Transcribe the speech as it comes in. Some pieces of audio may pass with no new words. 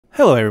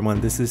Hello everyone,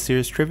 this is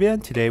Serious Trivia,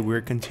 and today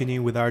we're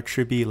continuing with our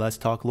ChiBi Let's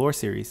Talk Lore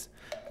series.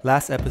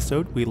 Last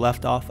episode, we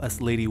left off as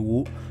Lady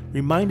Wu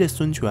reminded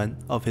Sun Quan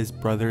of his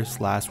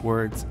brother's last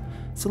words,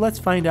 so let's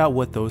find out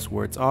what those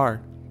words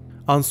are.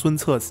 On Sun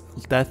Ce's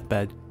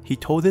deathbed, he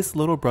told his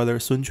little brother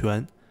Sun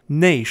Quan,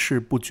 内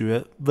事不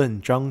决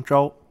问张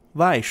昭，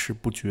外事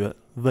不决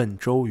问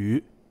周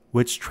瑜,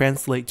 which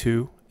translate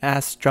to,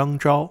 ask Zhang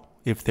Zhao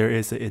if there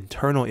is an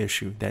internal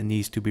issue that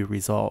needs to be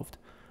resolved.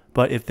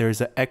 But if there is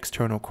an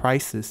external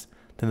crisis,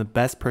 then the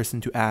best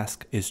person to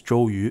ask is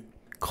Zhou Yu.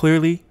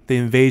 Clearly, the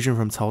invasion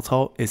from Cao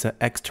Cao is an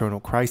external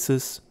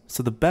crisis,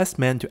 so the best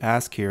man to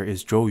ask here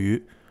is Zhou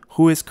Yu,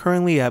 who is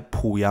currently at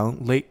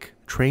Puyang Lake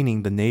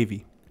training the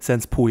navy.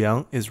 Since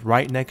Puyang is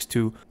right next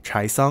to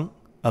Chaisang,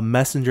 a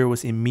messenger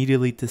was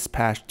immediately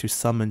dispatched to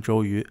summon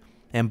Zhou Yu,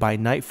 and by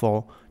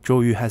nightfall,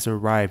 Zhou Yu has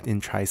arrived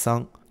in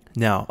Chaisang.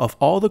 Now, of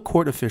all the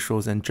court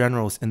officials and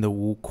generals in the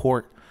Wu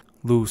court,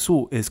 Lu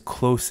Su is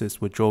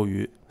closest with Zhou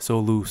Yu, so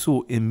Lu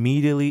Su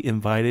immediately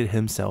invited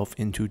himself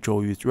into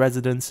Zhou Yu's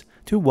residence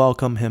to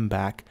welcome him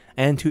back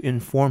and to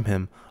inform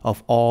him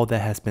of all that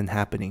has been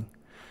happening.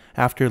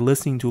 After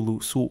listening to Lu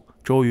Su,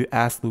 Zhou Yu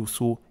asked Lu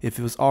Su if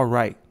it was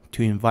alright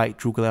to invite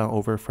Zhuge Liang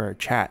over for a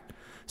chat,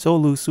 so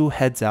Lu Su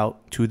heads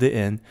out to the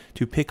inn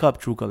to pick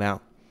up Zhuge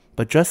Liang.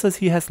 But just as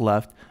he has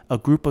left, a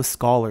group of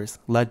scholars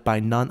led by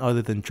none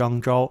other than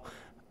Zhang Zhao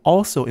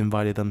also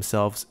invited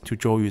themselves to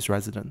Zhou Yu's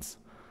residence.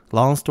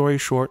 Long story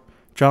short,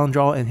 Zhang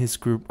Zhao and his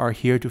group are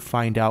here to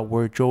find out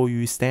where Zhou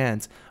Yu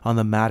stands on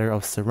the matter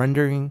of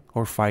surrendering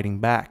or fighting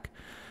back.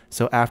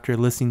 So after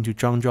listening to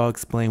Zhang Zhao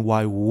explain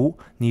why Wu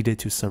needed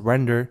to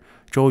surrender,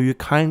 Zhou Yu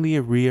kindly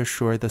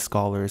reassured the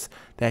scholars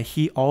that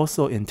he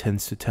also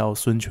intends to tell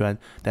Sun Quan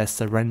that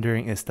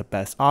surrendering is the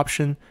best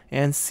option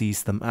and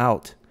sees them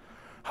out.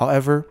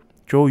 However,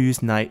 Zhou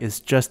Yu's night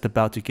is just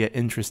about to get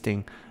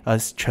interesting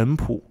as Chen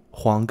Pu,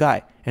 Huang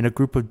Gai, and a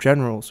group of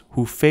generals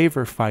who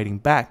favor fighting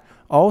back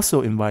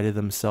also invited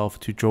themselves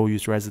to Zhou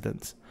Yu's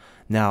residence.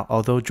 Now,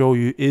 although Zhou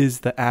Yu is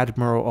the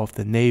admiral of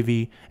the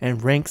navy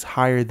and ranks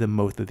higher than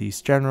most of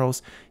these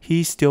generals,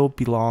 he still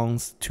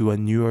belongs to a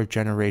newer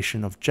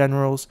generation of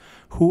generals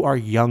who are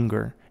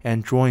younger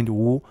and joined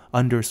Wu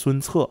under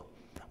Sun Ce,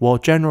 while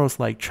generals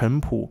like Chen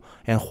Pu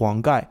and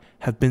Huang Gai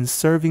have been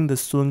serving the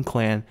Sun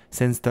clan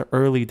since the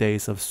early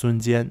days of Sun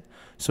Jian,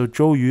 so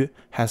Zhou Yu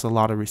has a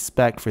lot of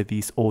respect for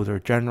these older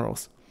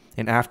generals.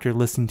 And after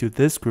listening to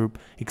this group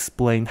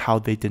explain how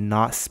they did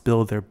not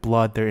spill their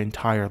blood their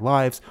entire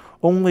lives,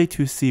 only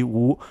to see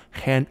Wu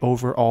hand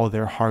over all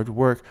their hard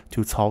work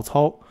to Cao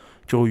Cao,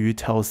 Zhou Yu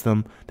tells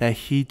them that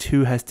he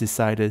too has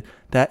decided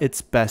that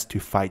it's best to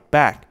fight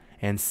back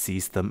and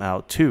seize them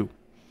out too.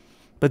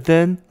 But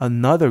then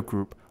another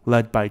group,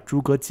 led by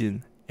Zhuge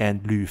Jin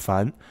and Lü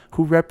Fan,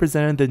 who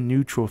represented the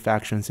neutral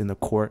factions in the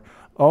court,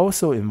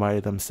 also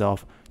invited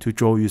themselves to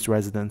Zhou Yu's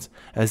residence,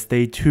 as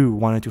they too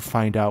wanted to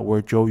find out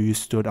where Zhou Yu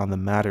stood on the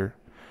matter.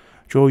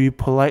 Zhou Yu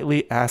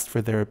politely asked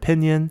for their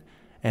opinion,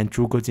 and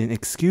Zhuge Jin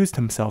excused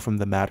himself from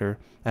the matter,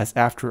 as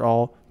after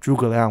all,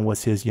 Zhuge Liang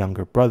was his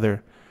younger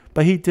brother,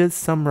 but he did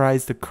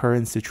summarize the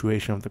current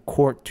situation of the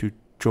court to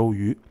Zhou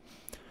Yu.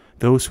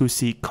 Those who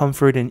seek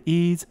comfort and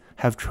ease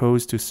have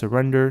chose to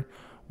surrender,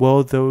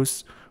 while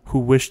those who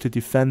wish to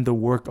defend the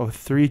work of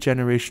 3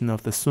 generations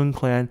of the Sun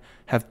clan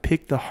have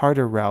picked the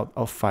harder route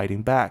of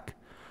fighting back.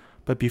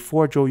 But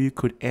before Zhou Yu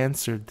could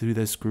answer to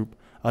this group,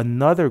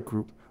 another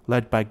group,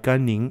 led by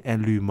Gan Ning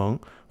and Lu Meng,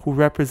 who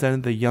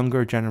represented the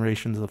younger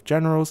generations of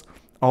generals,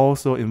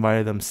 also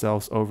invited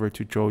themselves over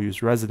to Zhou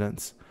Yu's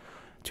residence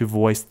to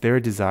voice their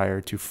desire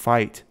to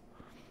fight.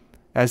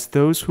 As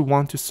those who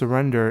want to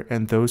surrender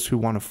and those who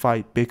want to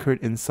fight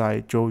bickered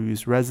inside Zhou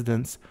Yu's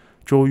residence,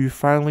 Zhou Yu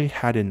finally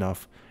had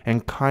enough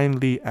and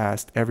kindly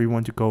asked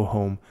everyone to go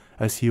home,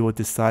 as he will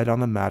decide on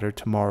the matter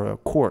tomorrow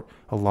at court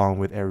along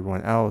with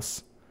everyone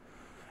else.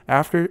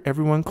 After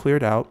everyone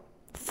cleared out,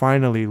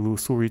 finally Lu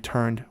Su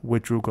returned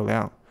with Zhuge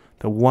Liang,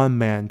 the one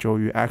man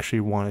Zhou Yu actually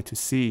wanted to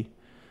see.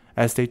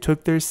 As they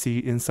took their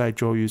seat inside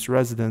Zhou Yu's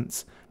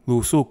residence,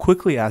 Lu Su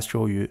quickly asked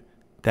Zhou Yu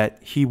that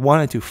he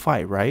wanted to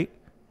fight, right?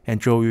 And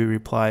Zhou Yu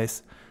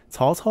replies,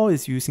 Cao Cao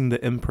is using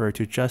the emperor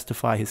to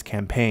justify his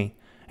campaign,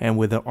 and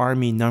with an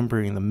army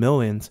numbering in the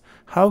millions,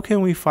 how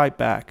can we fight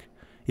back?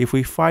 If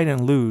we fight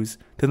and lose,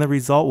 then the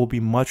result will be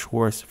much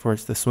worse for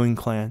the Sun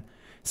clan,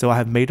 so I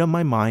have made up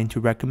my mind to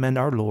recommend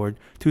our lord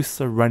to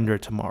surrender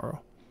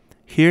tomorrow.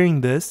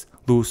 Hearing this,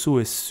 Lu Su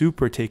is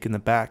super taken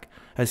aback,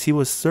 as he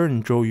was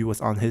certain Zhou Yu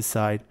was on his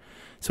side,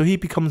 so he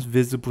becomes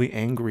visibly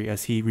angry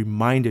as he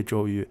reminded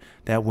Zhou Yu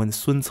that when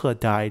Sun Ce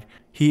died,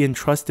 he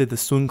entrusted the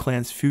Sun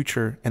clan's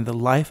future and the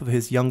life of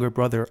his younger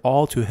brother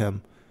all to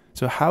him.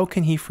 So how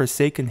can he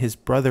forsaken his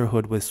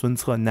brotherhood with Sun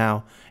Ce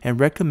now and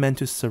recommend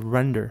to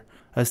surrender?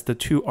 As the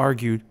two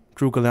argued,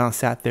 Zhuge Liang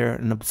sat there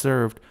and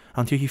observed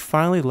until he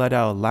finally let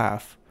out a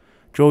laugh.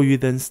 Zhou Yu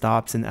then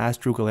stops and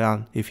asks Zhuge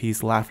Liang if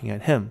he's laughing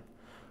at him.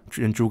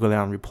 And Zhuge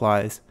Liang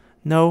replies,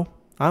 No,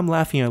 I'm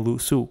laughing at Lu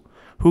Su,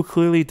 who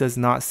clearly does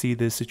not see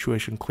this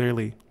situation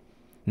clearly.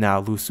 Now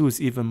Lu Su is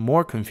even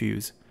more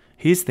confused.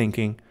 He's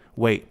thinking,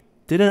 wait,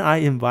 Didn't I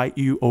invite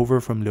you over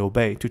from Liu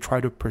Bei to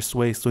try to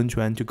persuade Sun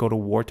Quan to go to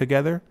war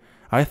together?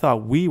 I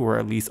thought we were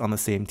at least on the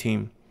same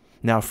team.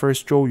 Now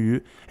first Zhou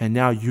Yu and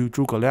now you,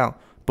 Zhuge Liang,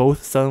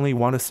 both suddenly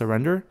want to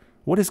surrender?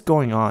 What is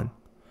going on?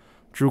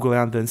 Zhuge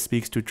Liang then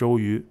speaks to Zhou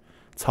Yu.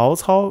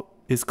 Cao Cao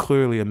is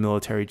clearly a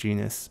military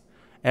genius.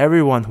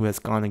 Everyone who has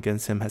gone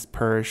against him has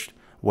perished,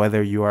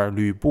 whether you are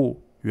Lü Bu,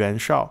 Yuan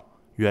Shao,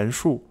 Yuan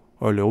Shu,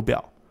 or Liu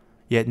Biao.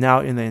 Yet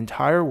now in the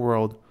entire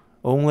world,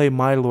 only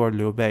my lord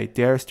Liu Bei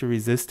dares to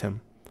resist him.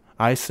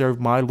 I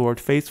serve my lord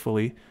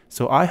faithfully,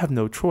 so I have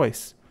no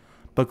choice.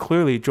 But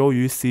clearly Zhou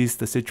Yu sees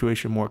the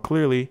situation more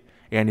clearly,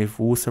 and if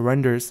Wu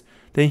surrenders,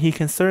 then he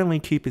can certainly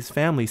keep his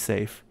family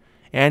safe.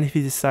 And if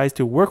he decides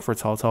to work for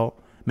Cao Cao,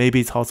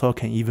 maybe Cao Cao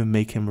can even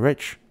make him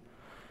rich.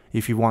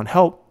 If you want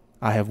help,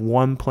 I have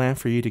one plan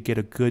for you to get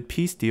a good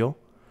peace deal.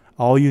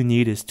 All you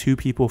need is 2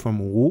 people from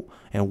Wu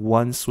and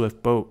 1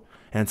 swift boat,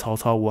 and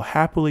Cao Cao will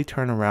happily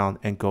turn around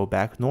and go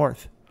back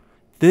north.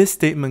 This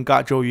statement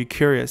got Zhou Yu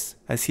curious,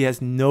 as he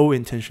has no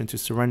intention to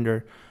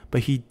surrender,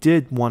 but he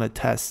did want to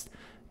test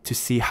to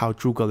see how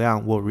Zhuge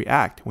Liang will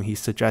react when he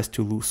suggests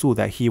to Lu Su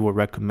that he will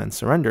recommend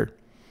surrender.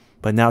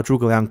 But now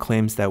Zhuge Liang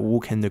claims that Wu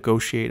can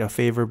negotiate a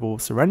favorable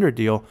surrender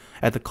deal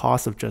at the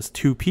cost of just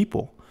 2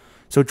 people.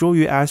 So Zhou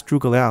Yu asks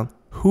Zhuge Liang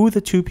who the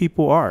 2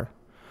 people are.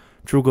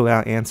 Zhuge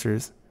Liang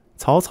answers,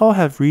 Cao Cao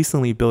has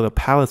recently built a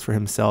palace for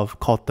himself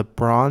called the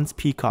Bronze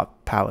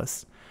Peacock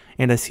Palace,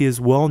 and as he is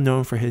well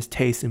known for his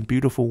taste in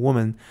beautiful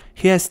women,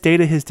 he has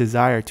stated his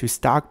desire to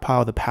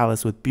stockpile the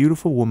palace with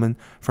beautiful women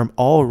from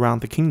all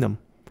around the kingdom.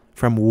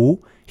 From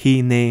Wu,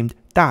 he named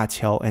Da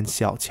Qiao and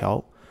Xiao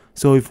Qiao.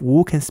 So if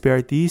Wu can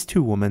spare these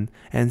 2 women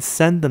and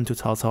send them to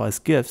Cao Cao as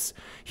gifts,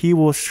 he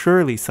will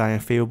surely sign a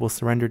favorable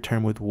surrender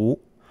term with Wu.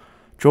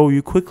 Zhou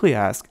Yu quickly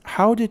asks,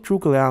 how did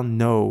Zhuge Liang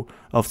know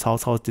of Cao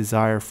Cao's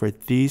desire for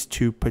these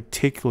 2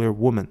 particular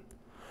women?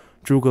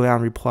 Zhuge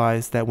Liang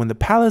replies that when the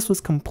palace was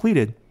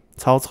completed,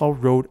 Cao Cao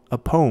wrote a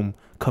poem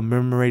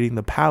commemorating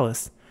the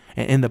palace,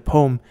 and in the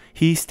poem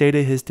he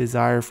stated his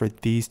desire for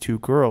these 2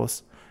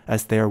 girls,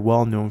 as they are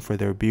well known for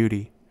their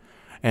beauty.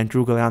 And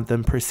Zhuge Liang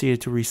then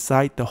proceeded to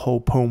recite the whole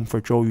poem for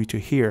Zhou Yu to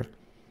hear.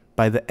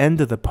 By the end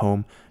of the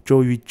poem,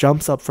 Zhou Yu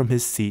jumps up from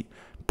his seat,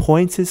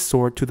 points his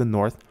sword to the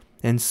north,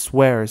 and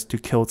swears to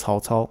kill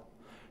Cao Cao.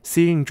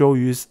 Seeing Zhou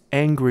Yu's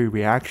angry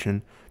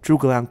reaction,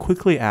 Zhuge Liang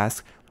quickly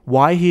asks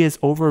why he is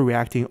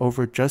overreacting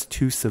over just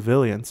 2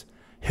 civilians.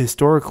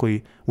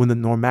 Historically, when the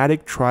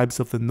nomadic tribes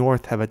of the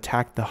north have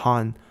attacked the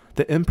Han,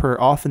 the emperor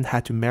often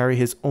had to marry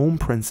his own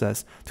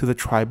princess to the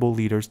tribal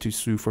leaders to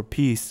sue for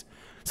peace,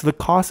 so the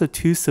cost of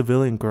 2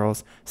 civilian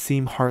girls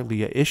seemed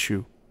hardly an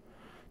issue.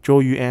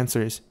 Zhou Yu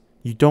answers,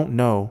 you don't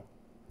know.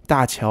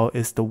 Da Qiao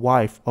is the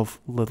wife of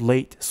the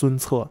late Sun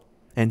Ce,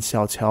 and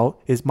Xiao Qiao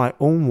is my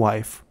own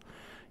wife.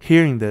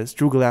 Hearing this,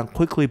 Zhuge Liang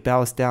quickly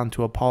bows down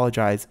to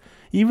apologize,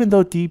 even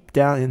though deep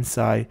down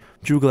inside,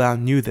 Zhuge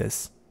Liang knew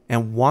this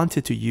and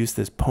wanted to use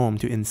this poem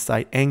to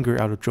incite anger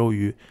out of Zhou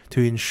Yu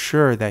to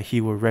ensure that he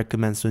would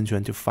recommend Sun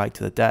Quan to fight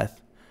to the death.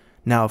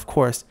 Now, of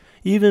course,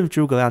 even if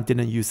Zhuge Liang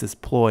didn't use this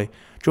ploy,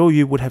 Zhou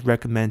Yu would have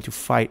recommended to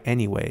fight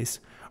anyways.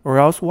 Or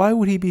else, why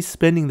would he be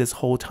spending this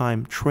whole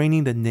time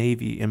training the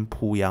navy in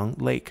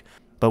Puyang Lake?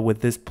 But with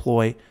this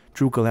ploy,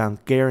 Zhuge Liang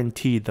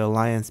guaranteed the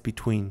alliance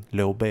between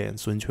Liu Bei and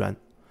Sun Quan.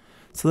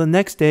 So the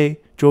next day,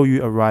 Zhou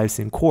Yu arrives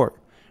in court.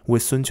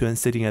 With Sun Quan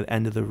sitting at the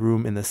end of the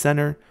room in the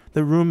center,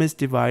 the room is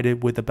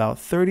divided with about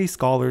 30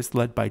 scholars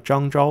led by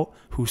Zhang Zhao,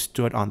 who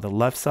stood on the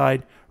left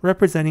side,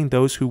 representing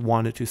those who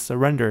wanted to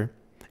surrender,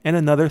 and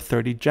another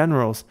 30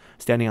 generals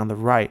standing on the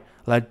right,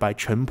 led by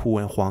Chen Pu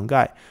and Huang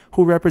Gai,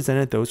 who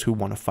represented those who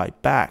want to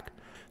fight back.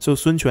 So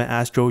Sun Quan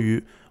asked Zhou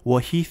Yu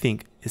what he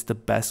thinks is the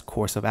best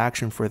course of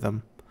action for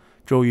them.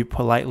 Zhou Yu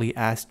politely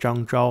asked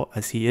Zhang Zhao,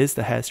 as he is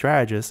the head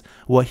strategist,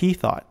 what he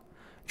thought.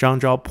 Zhang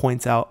Zhao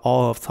points out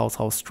all of Cao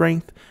Cao's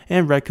strength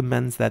and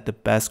recommends that the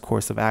best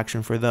course of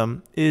action for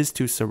them is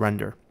to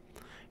surrender.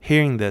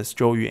 Hearing this,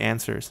 Zhou Yu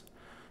answers,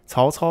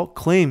 Cao Cao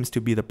claims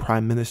to be the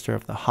prime minister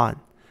of the Han,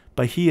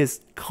 but he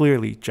is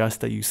clearly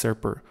just a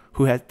usurper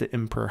who had the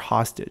emperor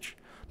hostage.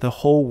 The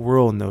whole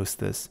world knows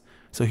this,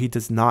 so he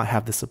does not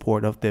have the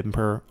support of the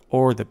emperor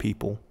or the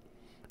people.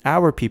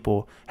 Our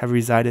people have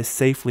resided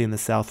safely in the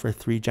south for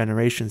 3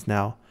 generations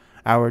now.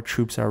 Our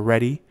troops are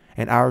ready,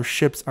 and our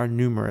ships are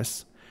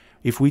numerous.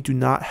 If we do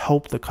not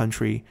help the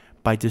country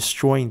by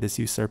destroying this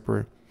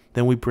usurper,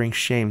 then we bring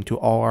shame to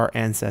all our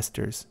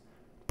ancestors.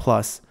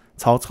 Plus,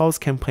 Cao Cao's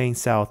campaign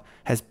south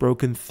has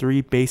broken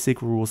 3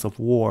 basic rules of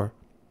war.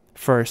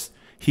 First,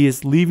 he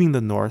is leaving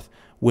the north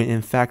when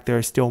in fact there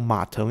are still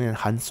Ma Teng and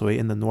Han Sui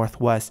in the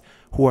northwest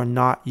who are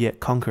not yet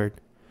conquered.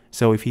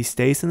 So if he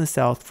stays in the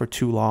south for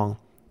too long,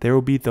 there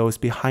will be those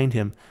behind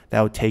him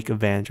that will take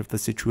advantage of the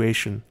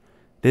situation.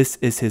 This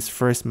is his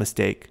first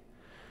mistake.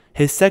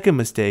 His second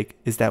mistake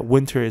is that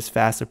winter is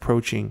fast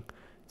approaching.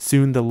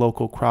 Soon the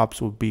local crops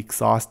will be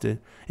exhausted,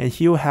 and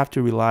he will have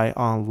to rely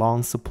on a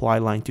long supply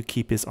line to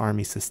keep his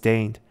army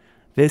sustained.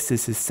 This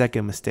is his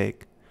second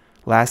mistake.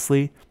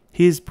 Lastly,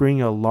 he is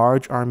bringing a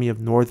large army of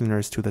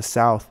northerners to the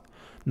south.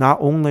 Not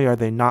only are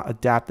they not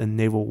adept in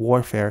naval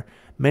warfare,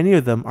 many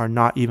of them are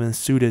not even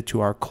suited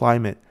to our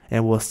climate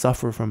and will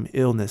suffer from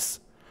illness.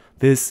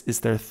 This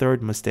is their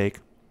third mistake.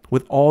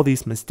 With all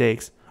these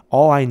mistakes,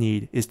 all I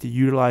need is to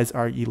utilize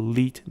our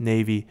elite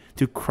navy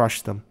to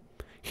crush them.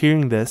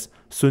 Hearing this,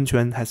 Sun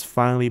Quan has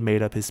finally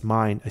made up his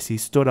mind as he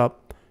stood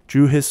up,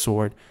 drew his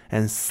sword,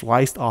 and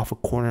sliced off a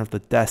corner of the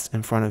desk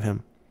in front of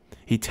him.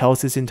 He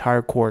tells his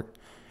entire court,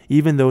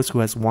 even those who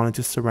has wanted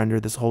to surrender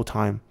this whole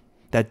time,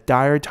 that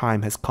dire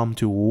time has come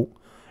to Wu,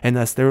 and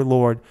as their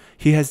lord,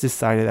 he has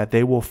decided that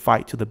they will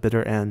fight to the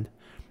bitter end.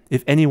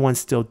 If anyone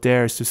still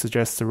dares to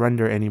suggest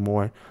surrender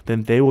anymore,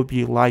 then they will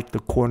be like the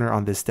corner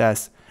on this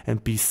desk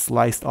and be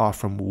sliced off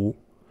from Wu.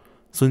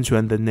 Sun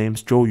Quan then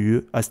names Zhou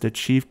Yu as the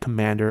chief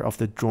commander of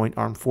the joint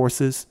armed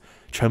forces,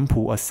 Chen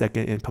Pu as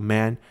second in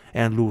command,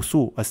 and Lu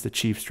Su as the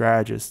chief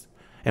strategist.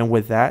 And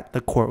with that,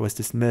 the court was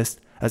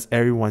dismissed as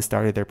everyone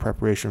started their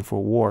preparation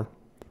for war.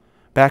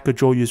 Back at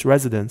Zhou Yu's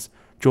residence,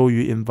 Zhou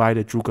Yu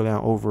invited Zhuge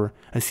Liang over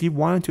as he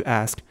wanted to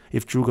ask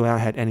if Zhuge Liang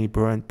had any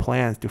brilliant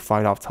plans to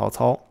fight off Cao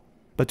Cao.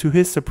 But to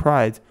his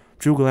surprise,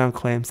 Zhuge Liang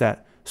claims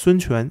that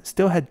Sun Quan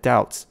still had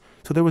doubts,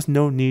 so there was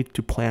no need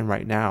to plan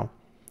right now.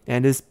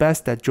 And it is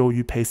best that Zhou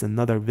Yu pays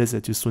another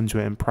visit to Sun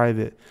Quan in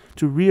private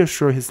to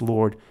reassure his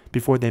lord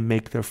before they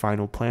make their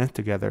final plans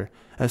together,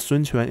 as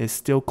Sun Quan is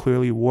still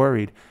clearly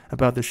worried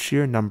about the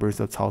sheer numbers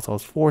of Cao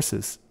Cao's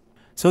forces.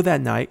 So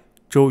that night,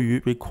 Zhou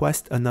Yu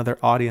requests another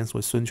audience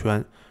with Sun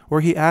Quan,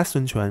 where he asked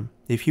Sun Quan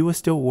if he was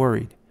still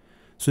worried.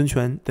 Sun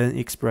Quan then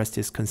expressed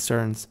his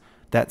concerns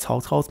that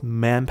Cao Cao's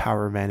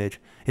manpower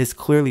advantage is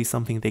clearly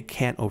something they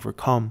can't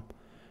overcome.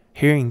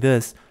 Hearing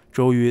this,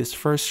 Zhou Yu is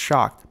first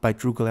shocked by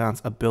Zhuge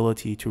Liang's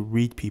ability to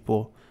read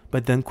people,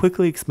 but then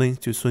quickly explains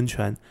to Sun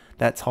Quan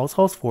that Cao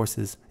Cao's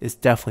forces is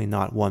definitely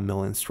not 1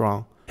 million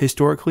strong.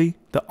 Historically,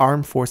 the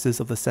armed forces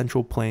of the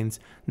Central Plains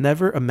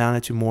never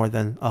amounted to more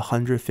than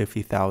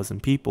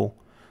 150,000 people,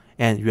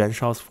 and Yuan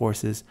Shao's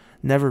forces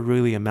never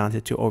really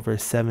amounted to over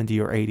 70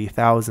 or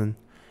 80,000.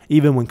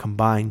 Even when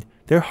combined,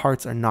 their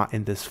hearts are not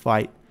in this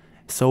fight,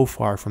 so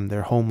far from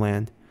their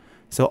homeland.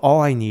 So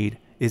all I need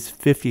is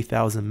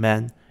 50,000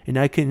 men, and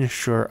I can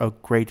ensure a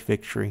great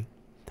victory.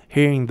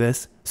 Hearing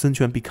this, Sun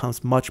Quan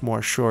becomes much more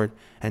assured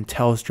and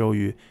tells Zhou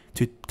Yu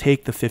to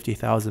take the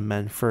 50,000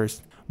 men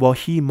first. While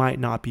he might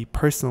not be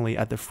personally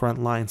at the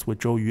front lines with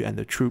Zhou Yu and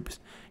the troops,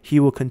 he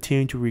will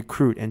continue to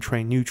recruit and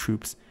train new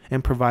troops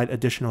and provide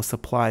additional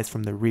supplies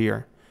from the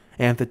rear.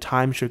 And if the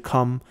time should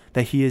come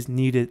that he is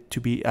needed to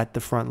be at the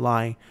front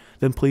line,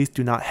 then please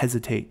do not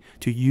hesitate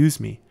to use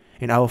me,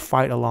 and I will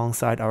fight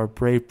alongside our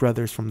brave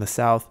brothers from the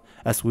south,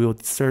 as we will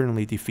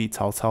certainly defeat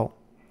Cao Cao.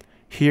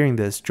 Hearing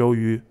this, Zhou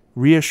Yu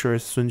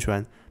reassures Sun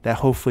Quan that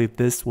hopefully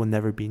this will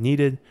never be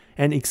needed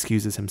and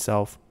excuses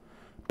himself.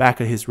 Back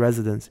at his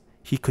residence,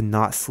 he could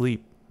not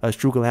sleep, as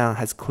Zhuge Liang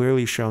has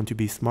clearly shown to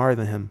be smarter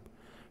than him.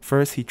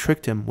 First, he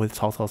tricked him with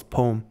Cao Cao's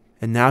poem,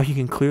 and now he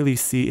can clearly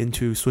see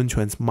into Sun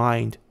Quan's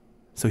mind.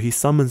 So he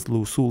summons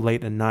Lu Su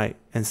late at night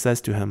and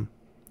says to him,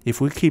 if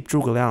we keep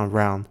Zhuge Liang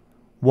around,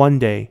 one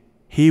day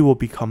he will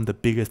become the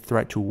biggest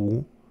threat to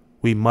Wu.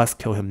 We must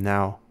kill him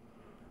now.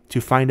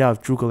 To find out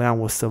if Zhuge Liang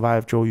will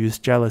survive Zhou Yu's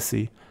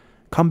jealousy,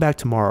 come back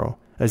tomorrow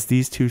as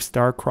these two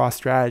star-crossed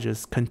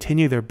strategists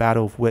continue their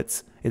battle of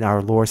wits in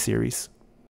our lore series.